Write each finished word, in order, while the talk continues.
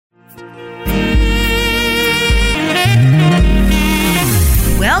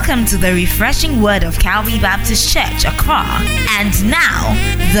Welcome to the refreshing word of Calvary Baptist Church, Accra. And now,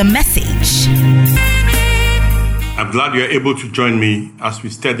 the message. I'm glad you're able to join me as we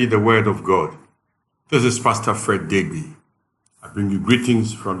study the Word of God. This is Pastor Fred Deegbe. I bring you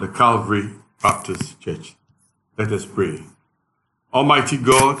greetings from the Calvary Baptist Church. Let us pray. Almighty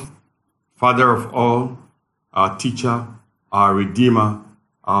God, Father of all, our teacher, our Redeemer,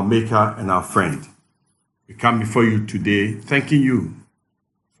 our Maker, and our friend, we come before you today thanking you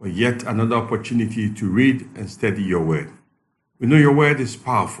for yet another opportunity to read and study your word. We know your word is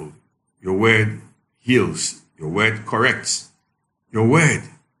powerful. Your word heals. Your word corrects. Your word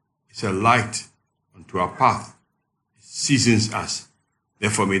is a light unto our path. It seasons us.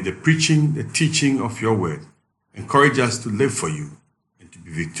 Therefore, may the preaching, the teaching of your word encourage us to live for you and to be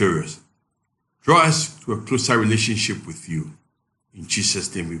victorious. Draw us to a closer relationship with you. In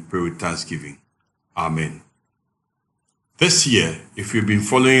Jesus' name we pray with thanksgiving. Amen. This year, if you've been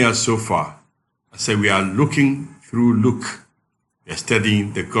following us so far, I said we are looking through Luke. We are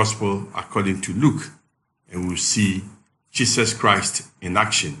studying the gospel according to Luke, and we'll see Jesus Christ in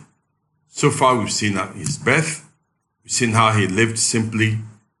action. So far, we've seen his birth. We've seen how he lived simply.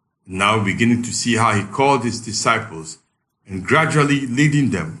 Now we're beginning to see how he called his disciples and gradually leading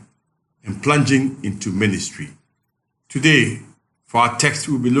them and plunging into ministry. Today, for our text,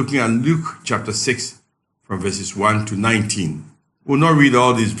 we'll be looking at Luke chapter 6, from verses 1 to 19. We'll not read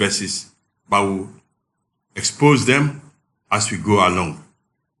all these verses, but we'll expose them as we go along.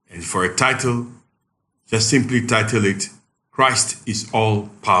 And for a title, just simply title it, Christ is all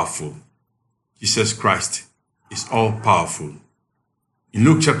powerful. Jesus Christ is all powerful. In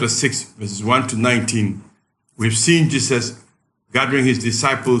Luke chapter 6, verses 1 to 19, we've seen Jesus gathering his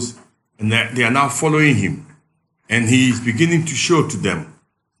disciples, and they are now following him. And he is beginning to show to them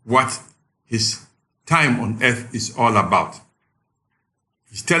what his time on earth is all about.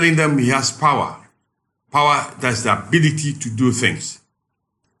 He's telling them he has power. Power that's the ability to do things.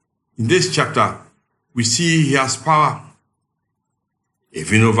 In this chapter, we see he has power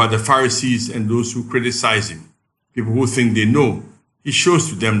even over the Pharisees and those who criticize him. People who think they know. He shows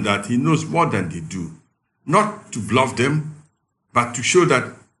to them that he knows more than they do. Not to bluff them, but to show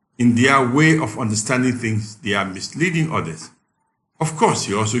that in their way of understanding things, they are misleading others. Of course,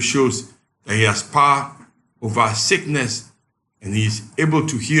 he also shows that he has power over sickness, and he is able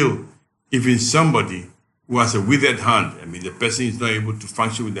to heal even somebody who has a withered hand. I mean, the person is not able to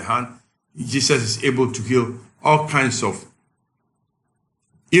function with the hand. Jesus is able to heal all kinds of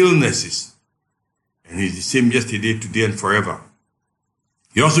illnesses. And he's the same yesterday, today, and forever.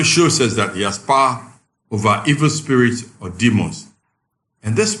 He also shows us that he has power over evil spirits or demons.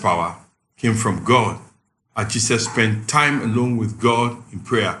 And this power came from God, as Jesus spent time alone with God in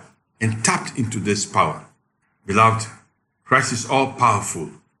prayer and tapped into this power. Beloved, Christ is all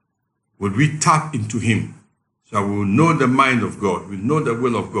powerful. Would we tap into him so that we will know the mind of God, we know the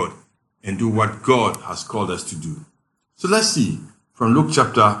will of God, and do what God has called us to do? So let's see, from Luke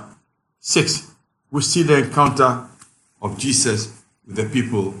chapter 6, we see the encounter of Jesus with the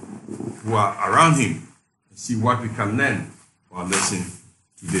people who are around him and see what we can learn for our lesson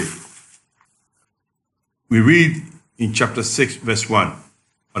today. We read in chapter 6, verse 1,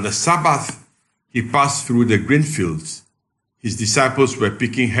 on the Sabbath, he passed through the grain fields. His disciples were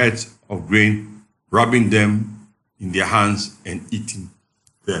picking heads of grain, rubbing them in their hands and eating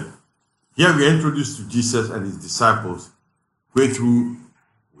them. Here we are introduced to Jesus and his disciples going through,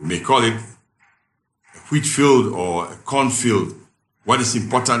 we may call it a wheat field or a corn field. What is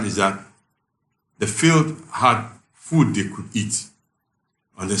important is that the field had food they could eat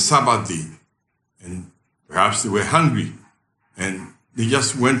on the Sabbath day, and perhaps they were hungry, and they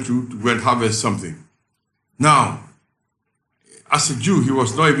just went through to go and harvest something. Now, as a Jew, he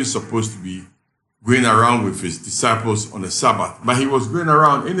was not even supposed to be going around with his disciples on the Sabbath, but he was going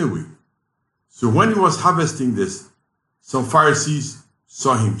around anyway. So when he was harvesting this, some Pharisees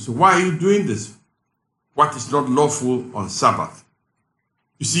saw him. So why are you doing this? What is not lawful on Sabbath?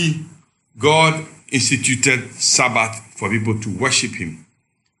 You see, God instituted Sabbath for people to worship him.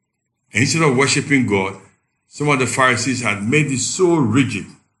 And instead of worshiping God, some of the Pharisees had made it so rigid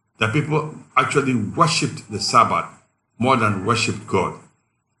that people actually worshipped the Sabbath more than worshipped God.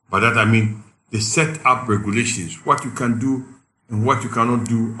 By that I mean, they set up regulations, what you can do and what you cannot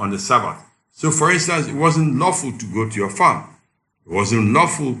do on the Sabbath. So for instance, it wasn't lawful to go to your farm. It wasn't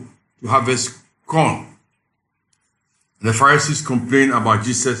lawful to harvest corn. And the Pharisees complained about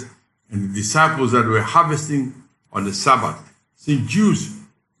Jesus and the disciples that were harvesting on the Sabbath. See, Jews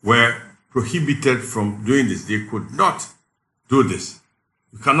were prohibited from doing this. They could not do this.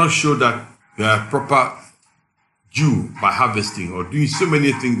 You cannot show that you are a proper Jew by harvesting or doing so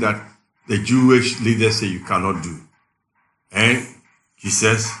many things that the Jewish leaders say you cannot do. And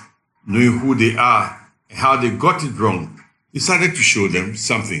Jesus, knowing who they are and how they got it wrong, decided to show them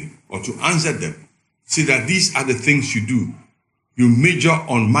something or to answer them. See that these are the things you do. You major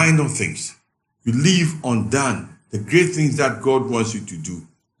on minor things. You leave undone the great things that God wants you to do.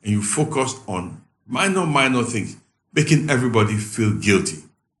 And you focus on minor things, making everybody feel guilty.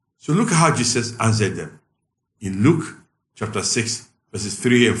 So look at how Jesus answered them. In Luke chapter 6, verses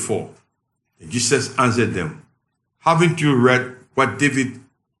 3 and 4. And Jesus answered them, haven't you read what David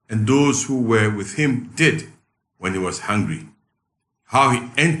and those who were with him did when he was hungry? How he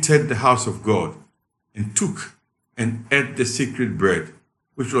entered the house of God and took and ate the sacred bread,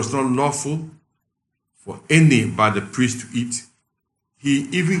 which was not lawful for any but the priest to eat. He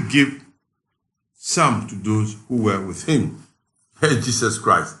even gave some to those who were with him. Here's Jesus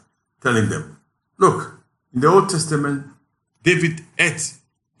Christ telling them, look, in the Old Testament, David ate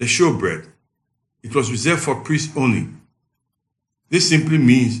the showbread. It was reserved for priests only. This simply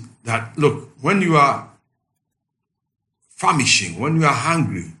means that, look, when you are famishing, when you are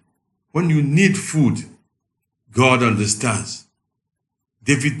hungry, when you need food, God understands.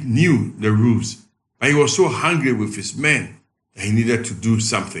 David knew the rules, but he was so hungry with his men that he needed to do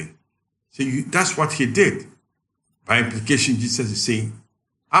something. So that's what he did. By implication, Jesus is saying,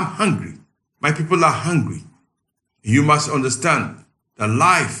 I'm hungry. My people are hungry. You must understand that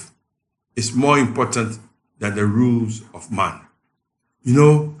life is more important than the rules of man. You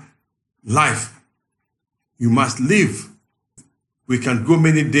know, life, you must live. We can go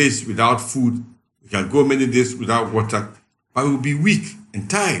many days without food. We can go many days without water, but we'll be weak and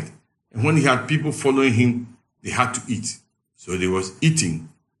tired. And when he had people following him, they had to eat. So they was eating,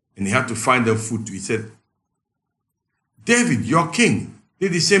 and he had to find them food to eat. He said, David, your king,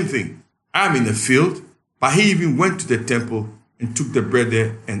 did the same thing. I am in the field, but he even went to the temple and took the bread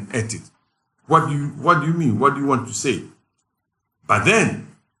there and ate it. What do you mean? What do you want to say? But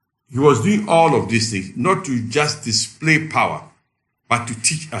then, he was doing all of these things, not to just display power, but to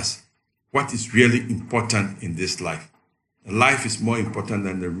teach us what is really important in this life. Life is more important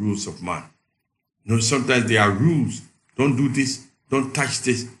than the rules of man. You know, sometimes there are rules. Don't do this. Don't touch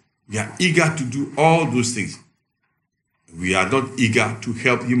this. We are eager to do all those things. We are not eager to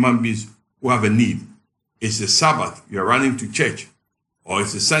help human beings who have a need. It's a Sabbath, you are running to church. Or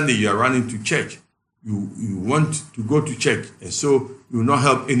it's a Sunday, you are running to church. You want to go to church, and so you will not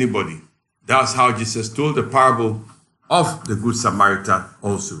help anybody. That's how Jesus told the parable of the Good Samaritan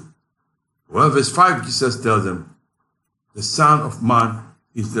also. Well, verse 5, Jesus tells them, the Son of Man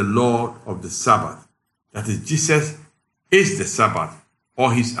is the Lord of the Sabbath. That is, Jesus is the Sabbath,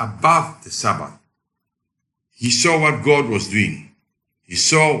 or he's above the Sabbath. He saw what God was doing. He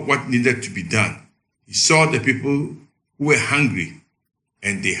saw what needed to be done. He saw the people who were hungry,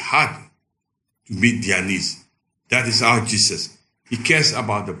 and they had to meet their needs. That is our Jesus. He cares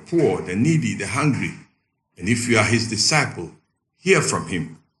about the poor, the needy, the hungry. And if you are his disciple, hear from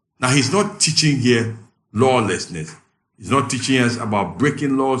him. Now, he's not teaching here lawlessness. He's not teaching us about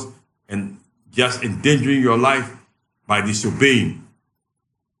breaking laws and just endangering your life by disobeying.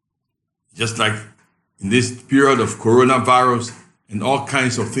 Just like in this period of coronavirus and all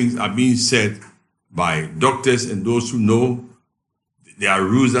kinds of things are being said by doctors and those who know. There are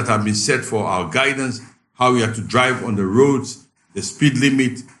rules that have been set for our guidance, how we are to drive on the roads, the speed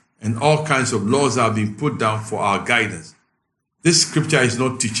limit, and all kinds of laws have been put down for our guidance. This scripture is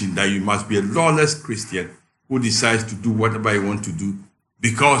not teaching that you must be a lawless Christian who decides to do whatever you want to do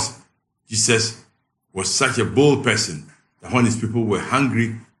because Jesus was such a bold person that when his people were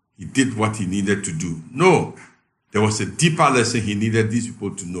hungry, he did what he needed to do. No, there was a deeper lesson he needed these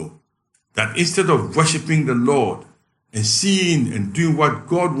people to know. That instead of worshiping the Lord and seeing and doing what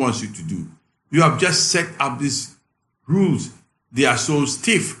God wants you to do, you have just set up these rules. They are so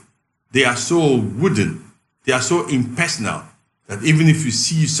stiff. They are so wooden. They are so impersonal that even if you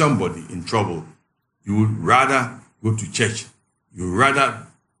see somebody in trouble, you would rather go to church. You would rather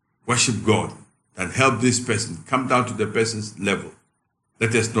worship God than help this person come down to the person's level.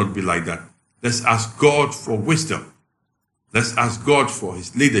 Let us not be like that. Let's ask God for wisdom. Let's ask God for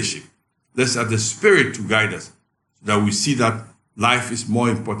his leadership. Let's ask the Spirit to guide us so that we see that life is more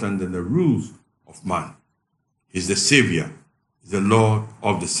important than the rules of man. He's the Savior. He's the Lord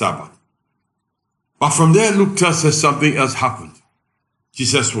of the Sabbath. But from there, Luke tells us something else happened.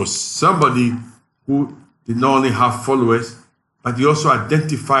 Jesus was somebody who did not only have followers, but he also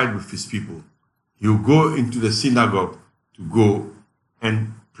identified with his people. He would go into the synagogue to go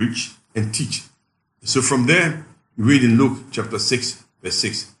and preach and teach. So from there, we read in Luke chapter 6, verse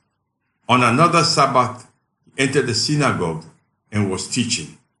 6. On another Sabbath, He entered the synagogue and was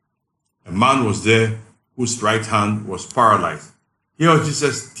teaching. A man was there whose right hand was paralyzed. Here was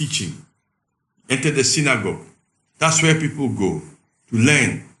Jesus teaching. He entered the synagogue. That's where people go to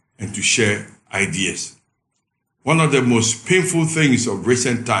learn and to share ideas. One of the most painful things of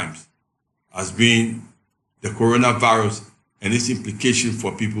recent times has been the coronavirus and its implication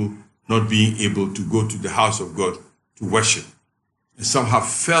for people not being able to go to the house of God to worship. And some have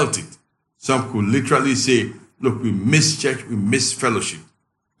felt it. Some could literally say, look, we miss church, we miss fellowship.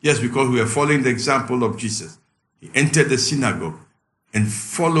 Yes, because we are following the example of Jesus. He entered the synagogue and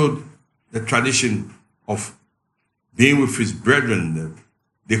followed the tradition of being with his brethren.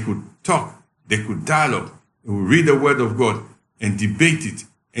 They could talk, they could dialogue, they would read the word of God and debate it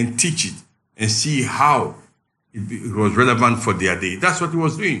and teach it and see how it was relevant for their day. That's what he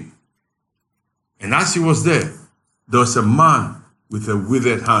was doing. And as he was there was a man with a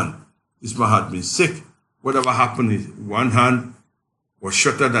withered hand. This man had been sick. Whatever happened is one hand was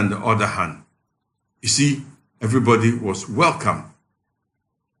shorter than the other hand. You see, everybody was welcome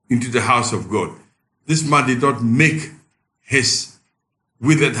into the house of God. This man did not make his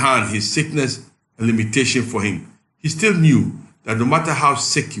withered hand, his sickness, a limitation for him. He still knew that no matter how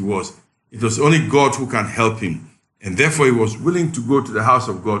sick he was, it was only God who can help him. And therefore he was willing to go to the house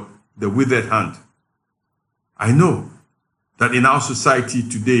of God, the withered hand. I know that in our society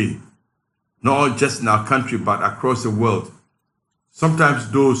today, not just in our country, but across the world, sometimes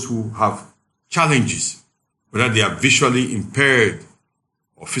those who have challenges, whether they are visually impaired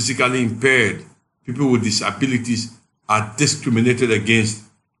or physically impaired, people with disabilities are discriminated against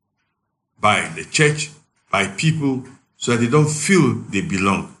by the church, by people, so that they don't feel they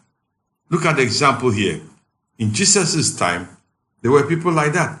belong. Look at the example here. In Jesus' time, there were people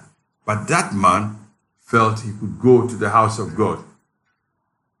like that. But that man felt he could go to the house of God.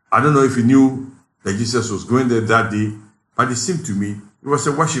 I don't know if he knew that Jesus was going there that day, but it seemed to me he was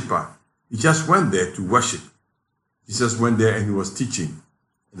a worshiper. He just went there to worship. Jesus went there and he was teaching.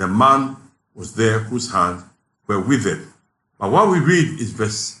 And the man was there whose hands were withered. But what we read is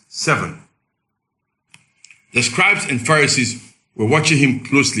verse 7. The scribes and Pharisees were watching him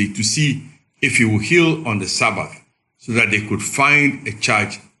closely to see if he would heal on the Sabbath, so that they could find a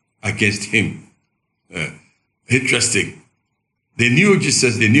charge against him. Interesting. They knew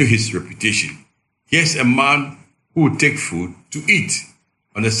Jesus, they knew his reputation. Here's a man who would take food to eat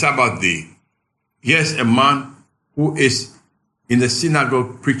on the Sabbath day. Here's a man who is in the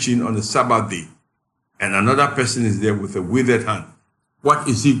synagogue preaching on the Sabbath day. And another person is there with a withered hand. What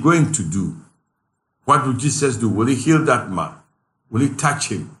is he going to do? What will Jesus do? Will he heal that man? Will he touch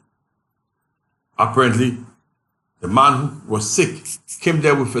him? Apparently, the man who was sick came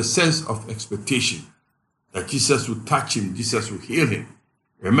there with a sense of expectation that Jesus would touch him, Jesus would heal him.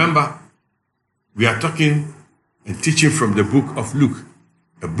 Remember, we are talking and teaching from the book of Luke,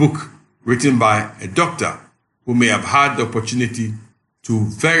 a book written by a doctor who may have had the opportunity to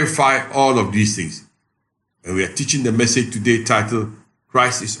verify all of these things. And we are teaching the message today titled,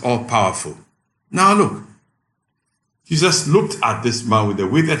 Christ is all powerful. Now look, Jesus looked at this man with a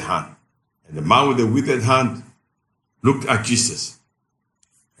withered hand, and the man with the withered hand looked at Jesus.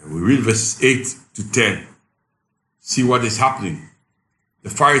 And we read verses 8 to 10. See what is happening.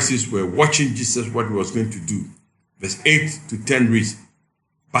 The Pharisees were watching Jesus, what he was going to do. Verse 8 to 10 reads,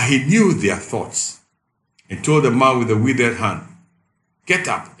 but he knew their thoughts and told the man with the withered hand, get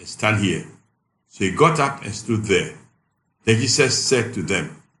up and stand here. So he got up and stood there. Then Jesus said to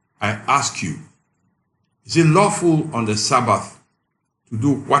them, I ask you, is it lawful on the Sabbath to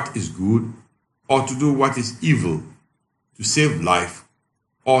do what is good or to do what is evil, to save life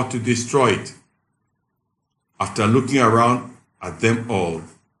or to destroy it? After looking around at them all,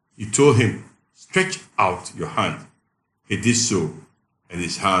 he told him, stretch out your hand. He did so, and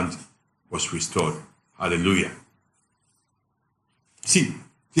his hand was restored. Hallelujah. See,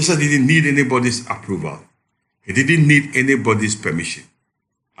 Jesus didn't need anybody's approval. He didn't need anybody's permission.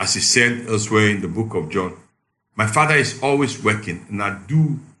 As he said elsewhere in the book of John, my Father is always working, and I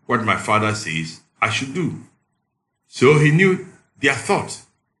do what my Father says I should do. So he knew their thoughts,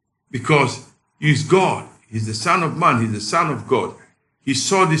 because he is God. He's the Son of Man. He's the Son of God. He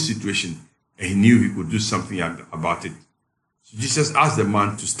saw this situation, and he knew he could do something about it. So Jesus asked the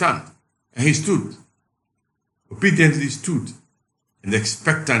man to stand, and he stood. Obediently stood, and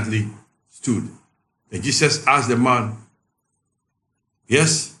expectantly stood. And Jesus asked the man,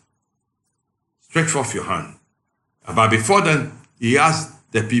 yes, stretch forth your hand. But before then, he asked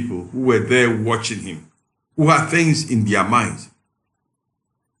the people who were there watching him, who had things in their minds,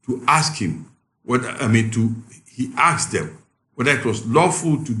 to ask him, he asked them whether it was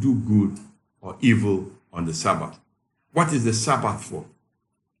lawful to do good or evil on the Sabbath. What is the Sabbath for?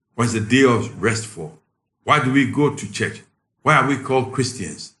 What is the day of rest for? Why do we go to church? Why are we called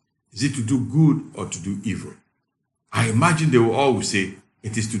Christians? Is it to do good or to do evil? I imagine they will always say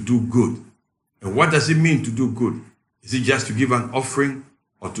it is to do good. And what does it mean to do good? Is it just to give an offering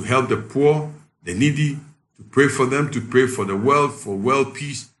or to help the poor, the needy, to pray for them, to pray for the world, for world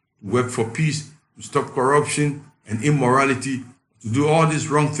peace, to work for peace, to stop corruption and immorality, to do all these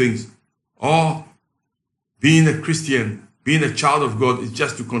wrong things? Or being a Christian, being a child of God is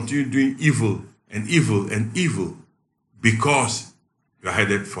just to continue doing evil and evil and evil because you are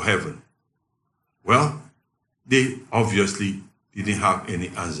headed for heaven? Well, they obviously didn't have any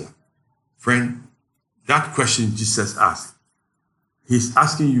answer. Friend, that question Jesus asked, he's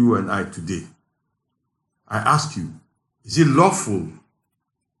asking you and I today. I ask you, is it lawful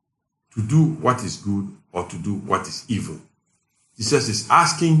to do what is good or to do what is evil? Jesus is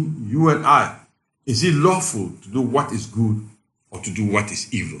asking you and I, is it lawful to do what is good or to do what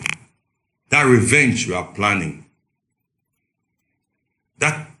is evil? That revenge you are planning,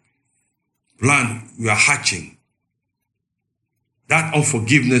 that plan you are hatching, that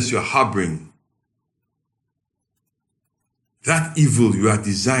unforgiveness you are harboring, that evil you are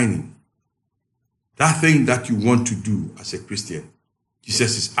designing, that thing that you want to do as a Christian,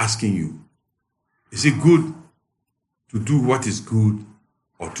 Jesus is asking you, is it good to do what is good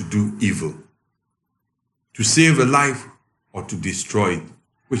or to do evil? To save a life or to destroy it,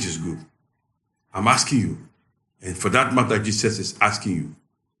 which is good? I'm asking you, and for that matter, Jesus is asking you,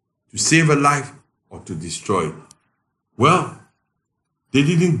 to save a life or to destroy it? Well, they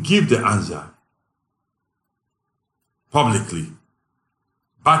didn't give the answer publicly,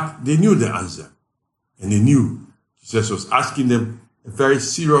 but they knew the answer. And they knew Jesus was asking them a very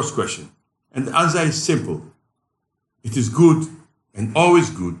serious question. And the answer is simple. It is good and always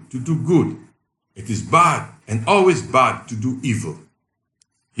good to do good. It is bad and always bad to do evil.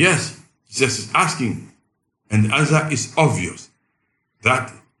 Yes, Jesus is asking, and the answer is obvious,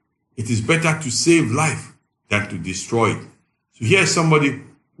 that it is better to save life than to destroy it. So here's somebody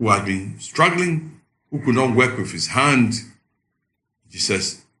who has been struggling, who could not work with his hand.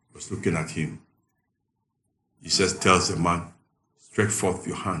 Jesus was looking at him. Jesus tells the man, stretch forth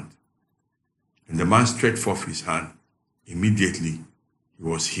your hand. And the man stretched forth his hand. Immediately, he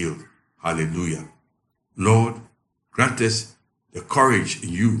was healed. Hallelujah. Lord, grant us the courage in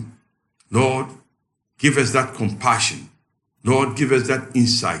you. Lord, give us that compassion. Lord, give us that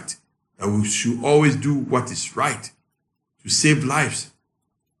insight that we should always do what is right to save lives,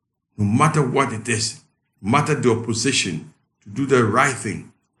 no matter what it is, no matter the opposition, to do the right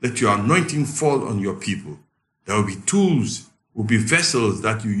thing. Let your anointing fall on your people. There will be tools, will be vessels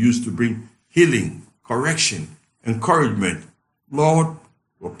that you use to bring healing, correction, encouragement. Lord,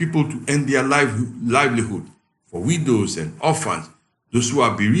 for people to end their livelihood, for widows and orphans, those who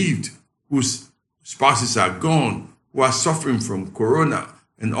are bereaved, whose spouses are gone, who are suffering from corona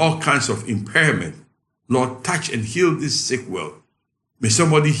and all kinds of impairment. Lord, touch and heal this sick world. May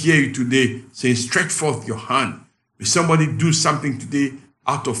somebody hear you today saying, stretch forth your hand. May somebody do something today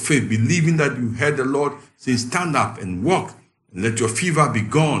out of faith, believing that you heard the Lord saying, stand up and walk, and let your fever be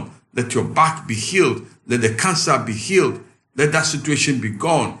gone. Let your back be healed. Let the cancer be healed. Let that situation be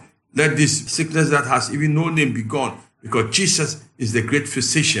gone. Let this sickness that has even no name be gone. Because Jesus is the great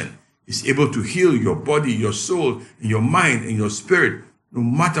physician. He's able to heal your body, your soul, and your mind, and your spirit, no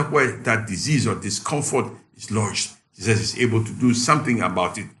matter where that disease or discomfort is lodged. Jesus is able to do something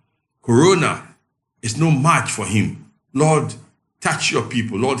about it. Corona is no match for him. Lord, touch your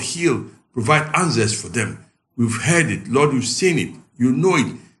people. Lord, heal. Provide answers for them. We've heard it. Lord, you've seen it. You know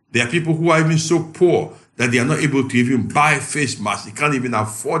it. There are people who are even so poor that they are not able to even buy face masks. They can't even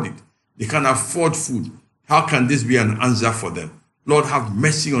afford it. They can't afford food. How can this be an answer for them? Lord, have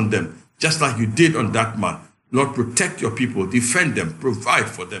mercy on them, just like you did on that man. Lord, protect your people, defend them, provide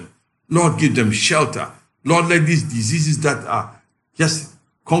for them. Lord, give them shelter. Lord, let these diseases that are just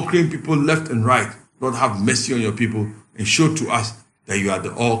conquering people left and right, Lord, have mercy on your people and show to us that you are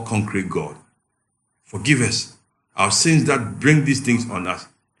the all-conquering God. Forgive us our sins that bring these things on us.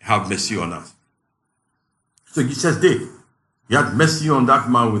 Have mercy on us. So Jesus did. He had mercy on that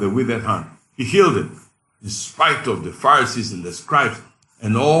man with a withered hand. He healed him in spite of the Pharisees and the scribes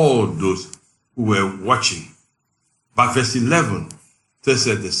and all those who were watching. But verse 11 tells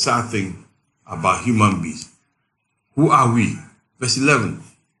us the sad thing about human beings. Who are we? Verse 11.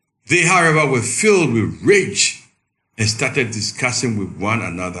 They, however, were filled with rage and started discussing with one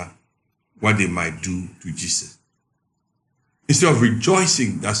another what they might do to Jesus. Instead of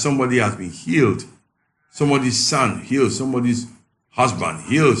rejoicing that somebody has been healed, somebody's son healed, somebody's husband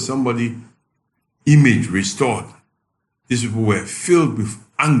healed, somebody image restored. These people were filled with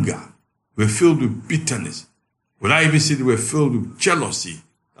anger, were filled with bitterness. When I even say they were filled with jealousy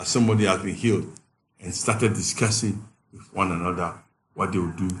that somebody has been healed, and started discussing with one another what they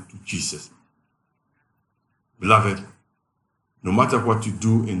would do to Jesus. Beloved, no matter what you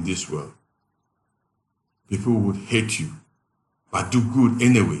do in this world, people would hate you, but do good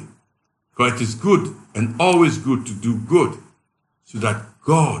anyway. Because it is good and always good to do good, so that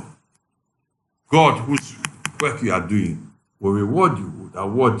God whose work you are doing, will reward you, would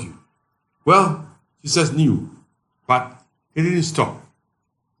award you. Well, Jesus knew, but he didn't stop.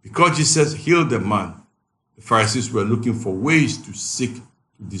 Because Jesus healed the man, the Pharisees were looking for ways to seek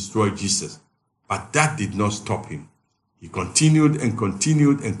to destroy Jesus. But that did not stop him. He continued and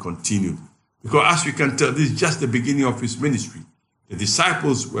continued and continued. Because as we can tell, this is just the beginning of his ministry. The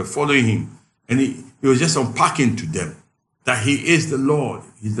disciples were following him, and he was just unpacking to them that he is the Lord.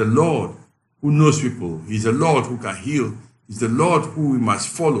 He's the Lord who knows people. He's the Lord who can heal. He's the Lord who we must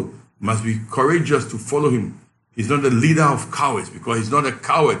follow. We must be courageous to follow him. He's not the leader of cowards, because he's not a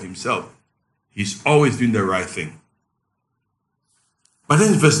coward himself. He's always doing the right thing. But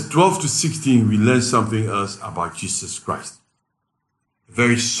then in verse 12 to 16, we learn something else about Jesus Christ. A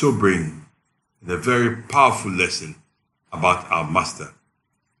very sobering and a very powerful lesson about our Master.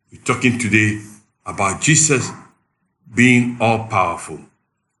 We're talking today about Jesus being all-powerful.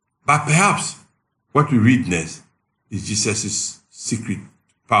 But perhaps what we read next is Jesus' secret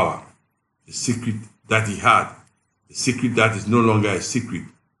power, the secret that he had, the secret that is no longer a secret,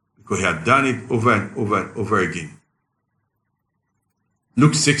 because he had done it over and over and over again.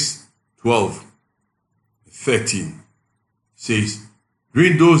 Luke 6:12-13 says,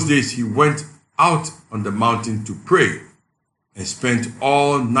 during those days he went out on the mountain to pray and spent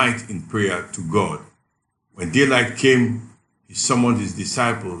all night in prayer to God. When daylight came, he summoned his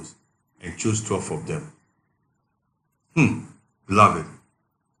disciples and chose 12 of them. Beloved,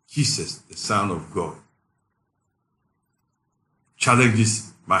 Jesus, the Son of God,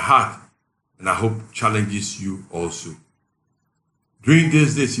 challenges my heart, and I hope challenges you also. During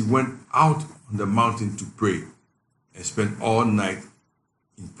these days, he went out on the mountain to pray and spent all night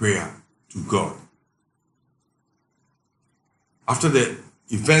in prayer to God. After the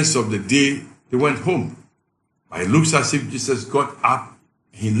events of the day, they went home. But it looks as if Jesus got up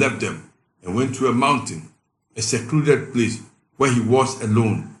and he left them and went to a mountain, a secluded place where he was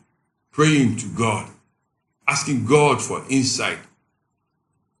alone, praying to God, asking God for insight,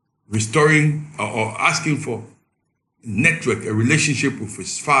 restoring or asking for a network, a relationship with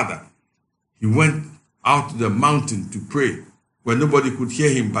his Father. He went out to the mountain to pray where nobody could hear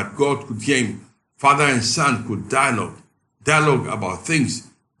him, but God could hear him. Father and Son could dialogue about things,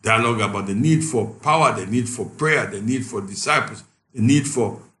 dialogue about the need for power, the need for prayer, the need for disciples, the need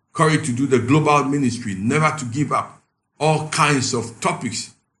for courage to do the global ministry, never to give up, all kinds of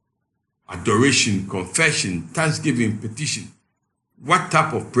topics, adoration, confession, thanksgiving, petition. What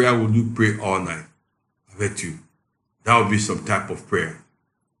type of prayer will you pray all night? I bet you that will be some type of prayer.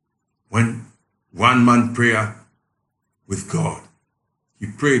 When one man prayer with God, he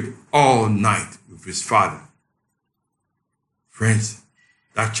prayed all night with his Father. Friends,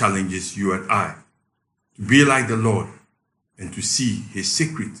 that challenges you and I to be like the Lord and to see his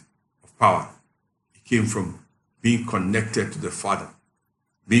secret of power. It came from being connected to the Father,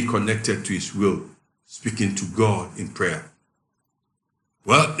 being connected to his will, speaking to God in prayer.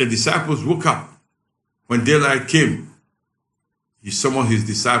 Well, the disciples woke up. When daylight came, he summoned his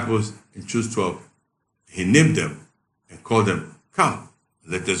disciples and chose 12. He named them and called them, come,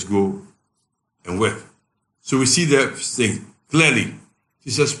 let us go and work. So we see that thing clearly.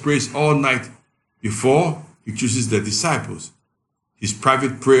 Jesus prays all night before he chooses the disciples. His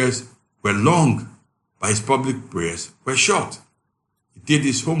private prayers were long, but his public prayers were short. He did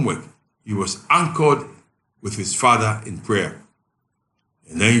his homework. He was anchored with his Father in prayer.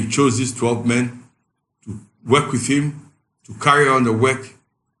 And then he chose these 12 men to work with him, to carry on the work.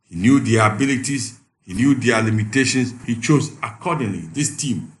 He knew their abilities. He knew their limitations. He chose accordingly this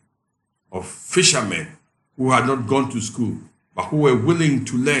team of fishermen who had not gone to school, but who were willing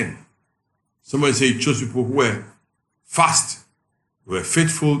to learn. Somebody say he chose people who were fast, they were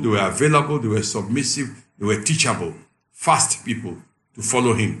faithful, they were available, they were submissive, they were teachable, fast people to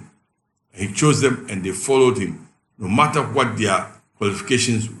follow him. And he chose them and they followed him. No matter what their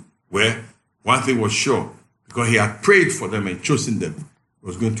qualifications were, one thing was sure, because he had prayed for them and chosen them, he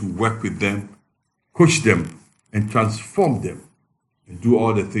was going to work with them, coach them, and transform them, and do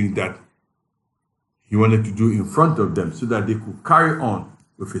all the things that he wanted to do in front of them so that they could carry on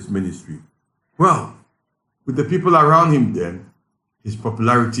with his ministry. Well, with the people around him then, his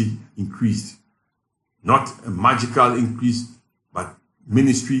popularity increased. Not a magical increase, but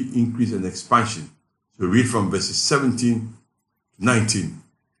ministry increase and expansion. So we read from verses 17 to 19.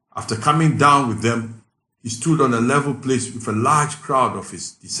 After coming down with them, he stood on a level place with a large crowd of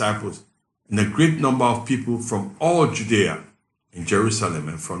his disciples and a great number of people from all Judea and Jerusalem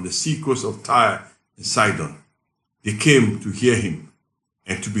and from the seacoast of Tyre and Sidon. They came to hear him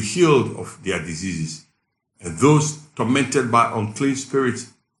and to be healed of their diseases. And those tormented by unclean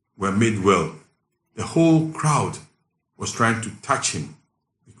spirits were made well. The whole crowd was trying to touch him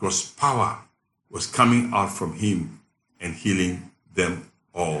because power was coming out from him and healing them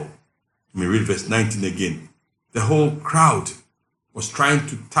all. Let me read verse 19 again. The whole crowd was trying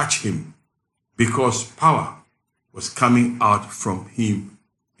to touch him because power was coming out from him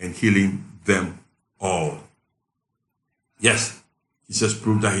and healing them all. Yes, Jesus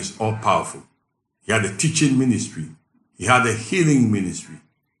proved that he's all powerful. He had a teaching ministry. He had a healing ministry.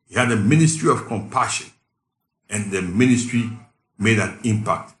 He had a ministry of compassion. And the ministry made an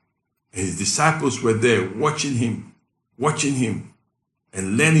impact. And his disciples were there watching him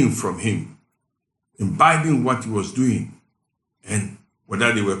and learning from him, imbibing what he was doing. And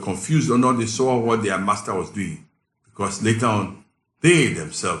whether they were confused or not, they saw what their master was doing. Because later on, they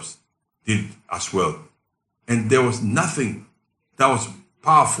themselves did as well. And there was nothing that was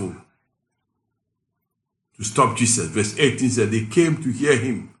powerful to stop Jesus. Verse 18 said, they came to hear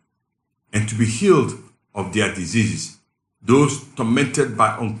him and to be healed of their diseases. Those tormented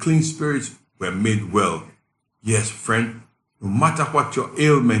by unclean spirits were made well. Yes, friend, no matter what your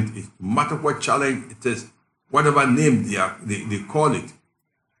ailment is, no matter what challenge it is, whatever name they call it,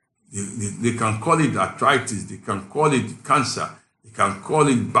 they can call it arthritis, they can call it cancer, they can call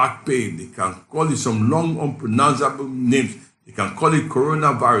it back pain, they can call it some long unpronounceable names, they can call it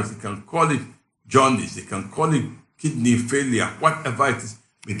coronavirus, they can call it jaundice, they can call it kidney failure, whatever it is.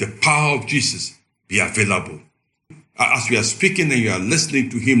 May the power of Jesus be available. As we are speaking and you are listening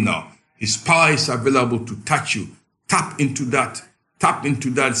to him now, his power is available to touch you. Tap into that. Tap into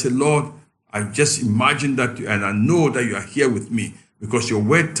that. Say, Lord, I just imagine that and I know that you are here with me because your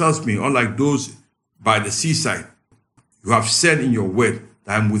word tells me, unlike those by the seaside, you have said in your word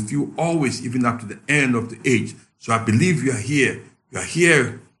that I'm with you always, even up to the end of the age. So I believe you are here. You are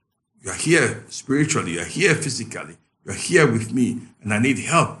here. You are here spiritually. You are here physically. You are here with me. And I need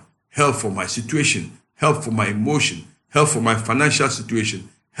help. Help for my situation. Help for my emotion. Help for my financial situation.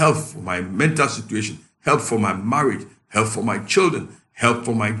 Help for my mental situation. Help for my marriage. Help for my children. Help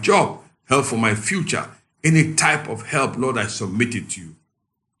for my job. Help for my future. Any type of help, Lord, I submit it to you.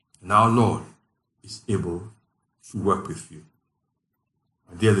 And our Lord is able to work with you.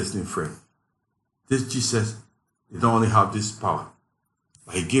 My dear listening friend, this Jesus did not only have this power,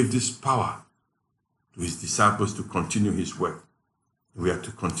 but he gave this power to his disciples to continue his work. And we are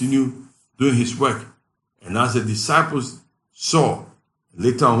to continue doing his work. And as the disciples saw,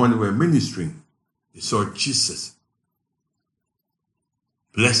 later on when they were ministering, they saw Jesus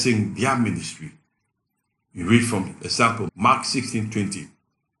blessing their ministry. We read from example, Mark 16:20.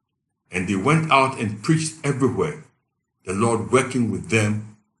 And they went out and preached everywhere, the Lord working with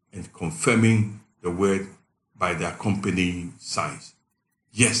them and confirming the word by their accompanying signs.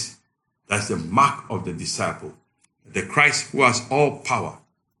 Yes, that's the mark of the disciple. The Christ who has all power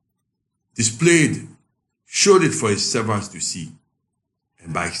displayed, showed it for his servants to see.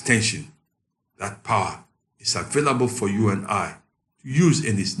 And by extension, that power is available for you and I to use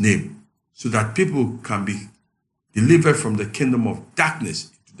in his name so that people can be delivered from the kingdom of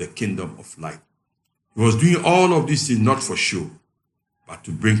darkness into the kingdom of light. He was doing all of these things not for show, but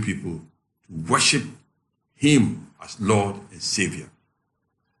to bring people to worship him as Lord and Savior.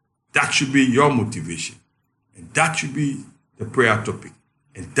 That should be your motivation. And that should be the prayer topic.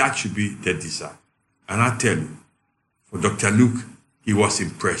 And that should be the desire. And I tell you, for Dr. Luke, he was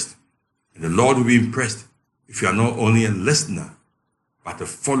impressed. And the Lord will be impressed if you are not only a listener, but a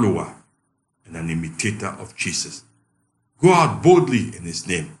follower and an imitator of Jesus. Go out boldly in his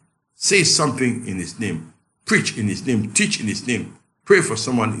name. Say something in his name. Preach in his name. Teach in his name. Pray for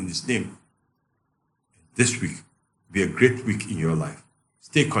someone in his name. This week will be a great week in your life.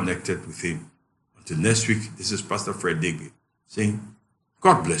 Stay connected with him. Until next week, this is Pastor Fred Deegbe saying,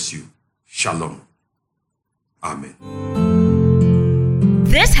 God bless you. Shalom. Amen.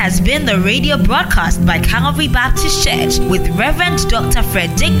 This has been the radio broadcast by Calvary Baptist Church with Rev.Dr. Fred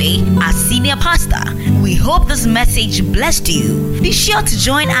Deegbe as senior pastor. We hope this message blessed you. Be sure to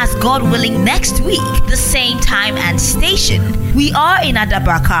join us, God willing, next week, the same time and station. We are in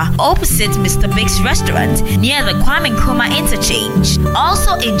Adabraka, opposite Mr. Big's restaurant, near the Kwame Nkrumah interchange.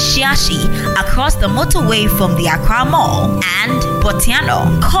 Also in Shiashi, across the motorway from the Accra Mall, and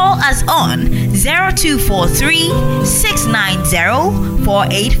Botiano. Call us on 0243 690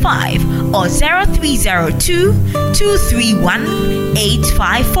 485 or 0302 231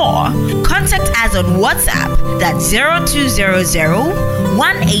 854. Contact us on WhatsApp, that's 0200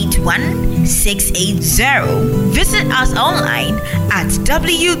 181 680. Visit us online at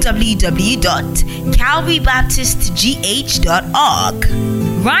www.calvarybaptistgh.org.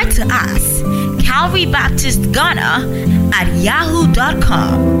 Write to us, Calvary Baptist Ghana at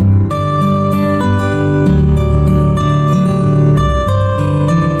yahoo.com.